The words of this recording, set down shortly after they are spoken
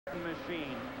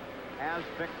Machine has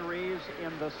victories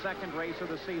in the second race of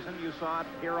the season. You saw it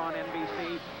here on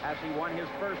NBC as he won his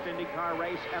first IndyCar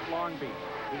race at Long Beach.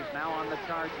 He's now on the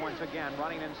charge once again,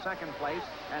 running in second place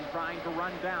and trying to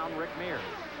run down Rick Mears.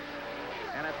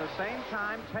 And at the same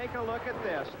time, take a look at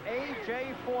this.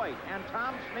 A.J. Foyt and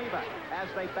Tom Sneva as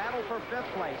they battle for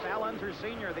fifth place. Al Unser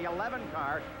Sr., the 11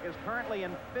 car, is currently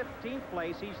in 15th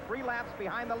place. He's 3 laps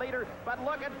behind the leader, but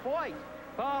look at Foyt.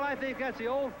 Paul, I think that's the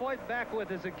old Foyt back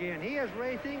with us again. He is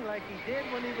racing like he did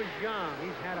when he was young.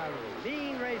 He's had a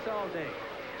mean race all day.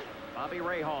 Bobby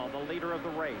Rahal, the leader of the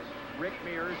race. Rick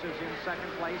Mears is in second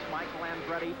place. Michael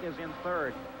Andretti is in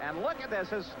third. And look at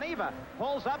this as Sneva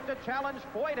pulls up to challenge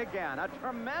Foyt again. A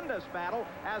tremendous battle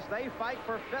as they fight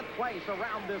for fifth place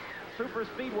around this super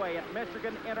speedway at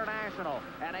Michigan International.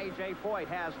 And A.J. Foyt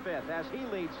has fifth as he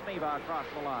leads Sneva across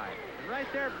the line. And right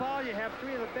there, Paul, you have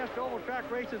 3 of the best oval track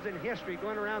races in history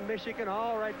going around Michigan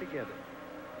all right together.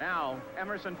 Now,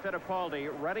 Emerson Fittipaldi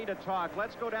ready to talk.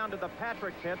 Let's go down to the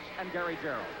Patrick pits and Gary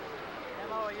Gerould.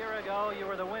 Hello, a year ago, you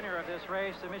were the winner of this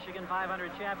race, the Michigan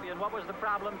 500 champion. What was the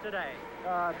problem today?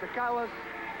 The car was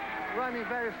running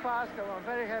very fast. I was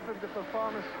very happy with the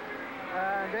performance.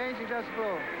 The engine just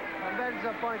blew. I'm very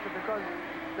disappointed because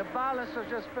the balance was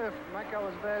just perfect. My car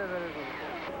was very, very good.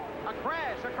 A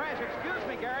crash. Excuse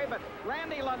me, Gary, but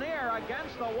Randy Lanier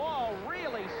against the wall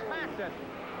really smacked it.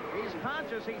 He's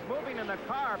conscious, he's moving in the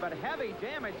car, but heavy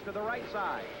damage to the right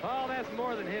side. Oh, that's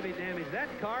more than heavy damage. That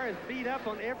car is beat up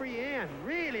on every end.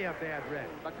 Really a bad wreck.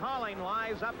 The calling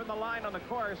lies up in the line on the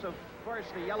course. Of course,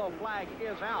 the yellow flag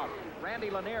is out. Randy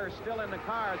Lanier is still in the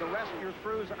car. The rescue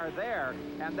crews are there,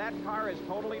 and that car is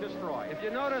totally destroyed. If you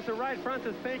notice, the right front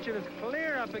suspension is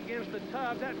clear up against the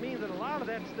tub. That means that a lot of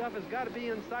that stuff has got to be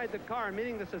inside the car,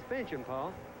 meaning the suspension,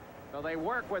 Paul. So they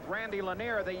work with Randy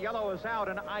Lanier. The yellow is out.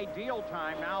 An ideal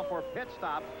time now for pit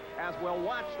stop as we'll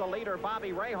watch the leader, Bobby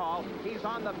Rahal. He's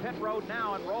on the pit road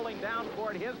now and rolling down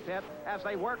toward his pit as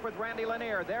they work with Randy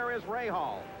Lanier. There is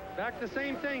Rahal. Back the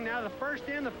same thing now. The first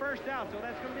in, the first out. So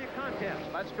that's going to be a contest.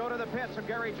 Let's go to the pits of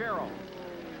Gary Gerould.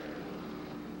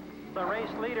 The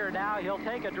race leader now, he'll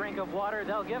take a drink of water.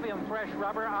 They'll give him fresh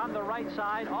rubber on the right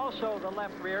side, also the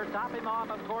left rear. Top him off,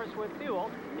 of course, with fuel.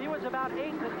 He was about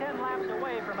 8 to 10 laps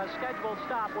away from a scheduled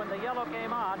stop when the yellow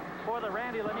came on for the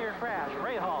Randy Lanier crash.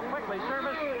 Rahal quickly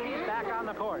serviced. He's back on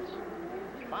the course.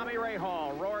 Bobby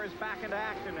Rahal roars back into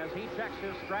action as he checks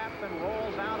his straps and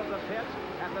rolls out of the pits.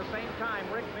 At the same time,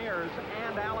 Rick Mears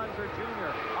and Al Unser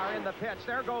Jr. are in the pits.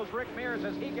 There goes Rick Mears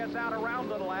as he gets out around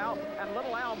Little Al, and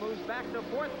Little Al moves back to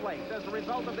 4th place as a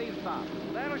result of these stops.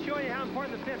 That'll show you how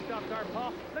important the pit stops are,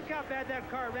 Paul. Look how bad that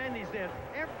car Randy's in.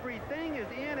 Everything is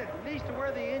in at least to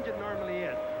where the engine normally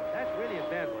is. That's really a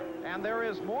bad one. And there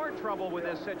is more trouble with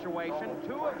this situation.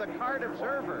 2 of the kart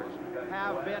observers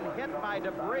have been hit by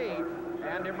debris,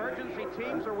 and emergency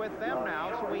teams are with them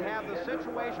now. So we have the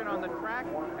situation on the track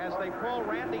as they pull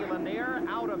Randy Lanier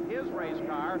out of his race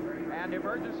car, and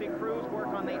emergency crews work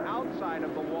on the outside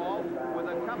of the wall with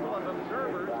a couple of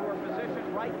observers who are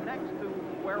positioned right next to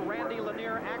where Randy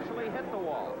Lanier actually hit the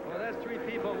wall. Well, that's 3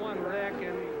 people, 1 wreck,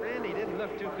 and Randy didn't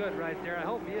look too good right there. I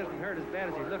hope he isn't hurt as bad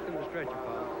as he looked in the stretcher,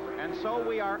 Paul. And so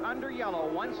we are under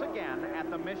yellow once again at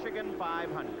the Michigan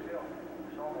 500.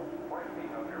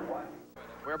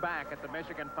 We're back at the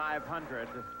Michigan 500.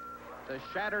 The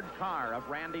shattered car of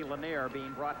Randy Lanier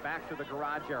being brought back to the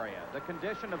garage area. The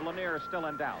condition of Lanier is still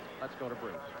in doubt. Let's go to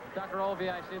Bruce. Dr.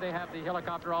 Olvey, I see they have the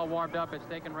helicopter all warmed up. It's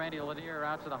taken Randy Lanier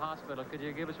out to the hospital. Could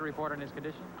you give us a report on his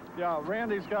condition? Yeah,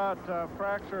 Randy's got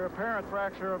apparent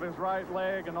fracture of his right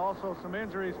leg, and also some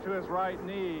injuries to his right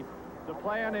knee. The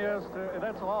plan is to,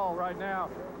 that's all right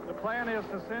now, the plan is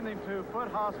to send him to Foot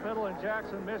Hospital in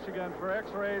Jackson, Michigan for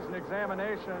x-rays and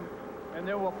examination, and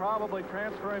then we'll probably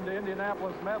transfer him to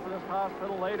Indianapolis Methodist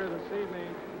Hospital later this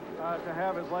evening to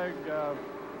have his leg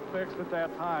fixed at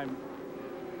that time.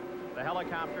 The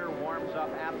helicopter warms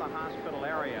up at the hospital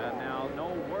area. Now,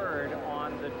 no word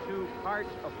on the 2 kart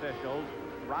officials,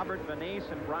 Robert Venice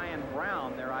and Brian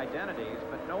Brown, their identities,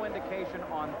 but no indication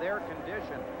on their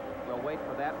condition. We'll wait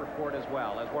for that report as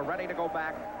well as we're ready to go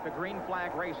back to green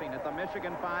flag racing at the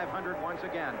Michigan 500 once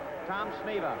again. Tom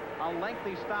Sneva, a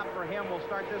lengthy stop for him, will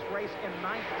start this race in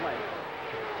 9th place.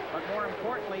 But more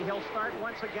importantly, he'll start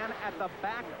once again at the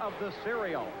back of the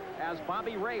serial. As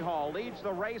Bobby Rahal leads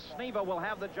the race, Sneva will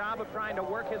have the job of trying to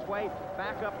work his way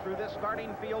back up through this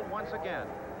starting field once again.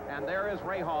 And there is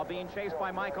Rahal being chased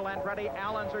by Michael Andretti.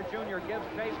 Allenser Jr. gives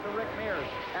chase to Rick Mears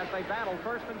as they battle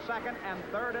first and second and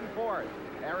third and fourth.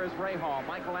 There is Rahal.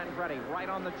 Michael Andretti right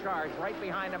on the charge, right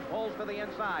behind him, pulls to the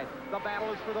inside. The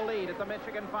battle is for the lead at the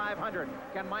Michigan 500.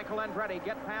 Can Michael Andretti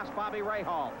get past Bobby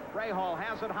Rahal? Rahal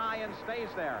has it high and stays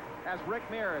there as Rick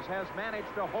Mears has managed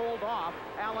to hold off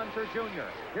Allenser Jr.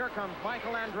 Here comes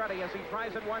Michael Andretti as he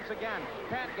tries it once again.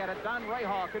 Can't get it done.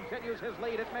 Rahal continues his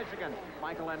lead at Michigan.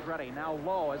 Michael Andretti now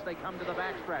low as they come to the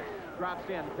backstretch. Drops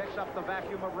in, picks up the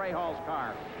vacuum of Rahal's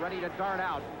car. Ready to dart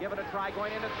out. Give it a try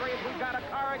going into three. We've got a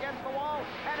car against the wall.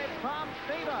 And it's Tom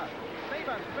Sneva.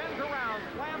 Sneva spins around,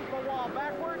 slams the wall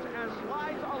backwards, and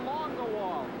slides along the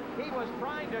wall. He was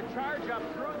trying to charge up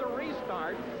through the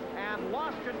restart and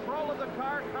lost control of the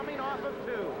car coming off of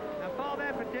two. Now, Paul,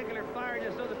 that particular fire,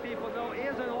 just so the people know,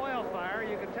 is an oil fire.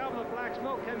 You can tell the black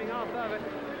smoke coming off of it.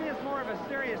 It is more of a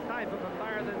serious type of a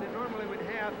fire than they normally would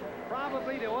have.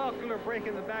 Probably the oil cooler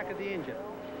breaking the back of the engine.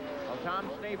 Well, Tom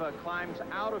Sneva climbs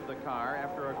out of the car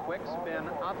after a quick spin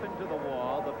up into the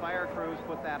wall. The fire crews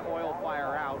put that oil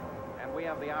fire out, and we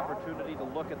have the opportunity to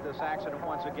look at this accident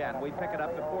once again. We pick it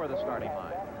up before the starting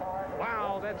line.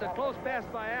 Wow, that's a close pass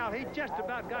by Al. He just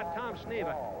about got Tom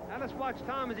Sneva. Now let's watch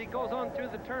Tom as he goes on through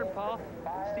the turn, Paul,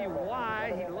 and see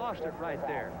why he lost it right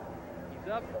there. He's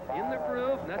up in the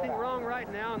groove, nothing wrong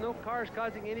right now, no cars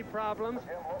causing any problems.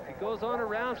 He goes on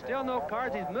around, still no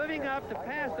cars. He's moving up to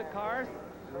pass the cars.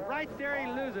 Right there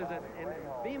he loses it, and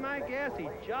be my guess, he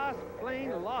just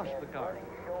plain lost the car.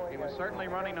 He was certainly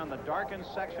running on the darkened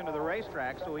section of the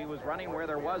racetrack, so he was running where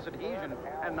there was adhesion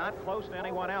and not close to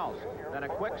anyone else. Then a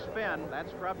quick spin, that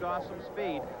scrubbed off some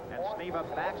speed, and Sneva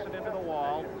backs it into the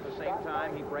wall. At the same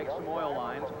time, he breaks some oil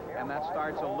lines, and that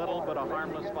starts a little but a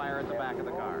harmless fire at the back of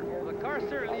the car. Well, the car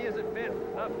certainly isn't bent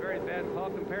up very bad,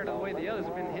 Paul, compared to the way the others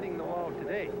have been hitting the wall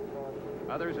today.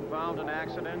 Others involved in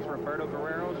accidents: Roberto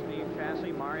Guerrero, Steve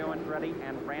Chassis, Mario Andretti,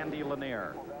 and Randy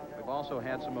Lanier. We've also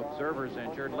had some observers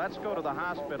injured. Let's go to the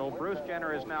hospital. Bruce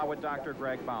Jenner is now with Dr.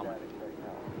 Greg Bauman.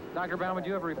 Dr. Brown, would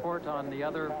you have a report on the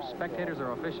other spectators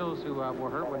or officials who were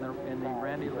hurt when they're in the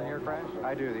Randy Lanier crash?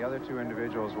 I do. The other two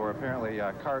individuals were apparently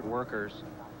cart workers,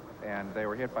 and they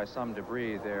were hit by some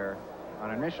debris there.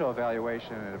 On initial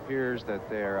evaluation, it appears that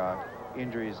their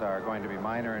injuries are going to be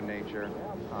minor in nature.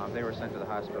 They were sent to the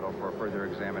hospital for further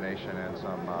examination and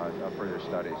some further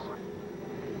studies.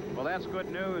 Well, that's good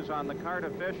news on the cart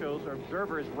officials.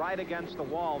 Observers right against the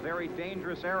wall. Very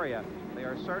dangerous area. They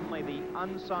are certainly the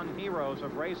unsung heroes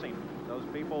of racing. Those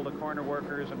people, the corner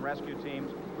workers and rescue teams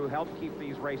who help keep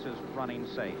these races running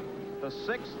safe. The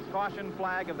 6th caution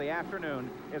flag of the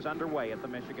afternoon is underway at the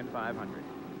Michigan 500.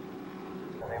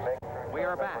 We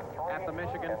are back at the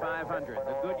Michigan 500.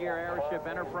 The Goodyear Airship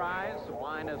Enterprise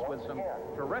supplying us with some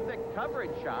terrific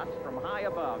coverage shots from high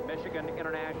above Michigan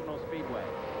International Speedway.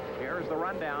 Here's the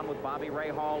rundown with Bobby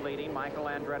Rahal leading, Michael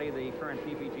Andretti, the current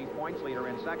PPG points leader,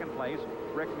 in second place,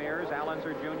 Rick Mears,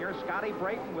 Allenser Jr., Scotty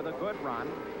Brayton with a good run,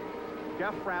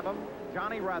 Jeff Brabham,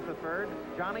 Johnny Rutherford,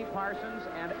 Johnny Parsons,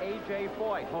 and A.J.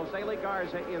 Foyt. Jose Lee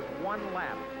Garza is 1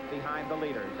 lap behind the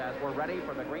leaders. As we're ready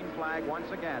for the green flag once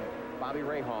again, Bobby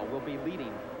Rahal will be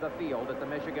leading the field at the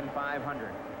Michigan 500.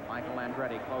 Michael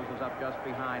Andretti closes up just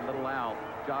behind. Little Al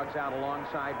jogs out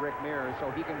alongside Rick Mears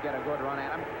so he can get a good run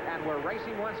at him. And we're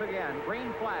racing once again.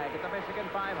 Green flag at the Michigan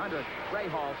 500.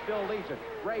 Rahal still leads it.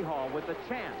 Rahal with the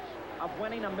chance of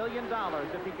winning $1 million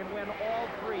if he can win all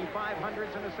 3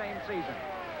 500s in the same season.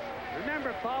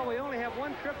 Remember, Paul, we only have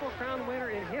one Triple Crown winner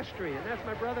in history, and that's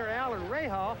my brother Al, and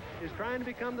Rahal is trying to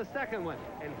become the second one.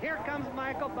 And here comes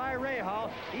Michael by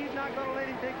Rahal. He's not going to let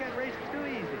him take that race too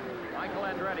easy. Michael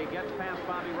Andretti gets past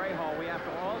Bobby Rahal. We have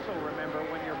to also remember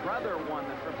when your brother won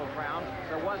the Triple Crown,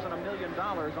 there wasn't $1 million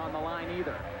on the line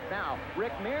either. Now,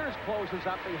 Rick Mears closes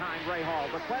up behind Rahal.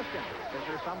 The question, is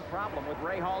there some problem with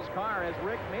Rahal's car as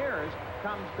Rick Mears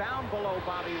comes down below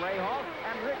Bobby Rahal,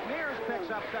 and Rick Mears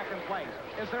picks up second place?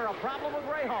 Is there a problem with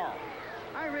Rahal?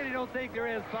 I really don't think there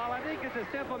is, Paul. I think it's a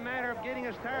simple matter of getting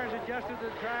his tires adjusted to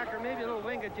the track or maybe a little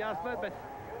wing adjustment, but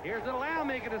here's little Al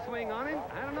making a swing on him.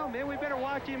 I don't know, maybe we better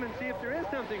watch him and see if there is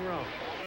something wrong.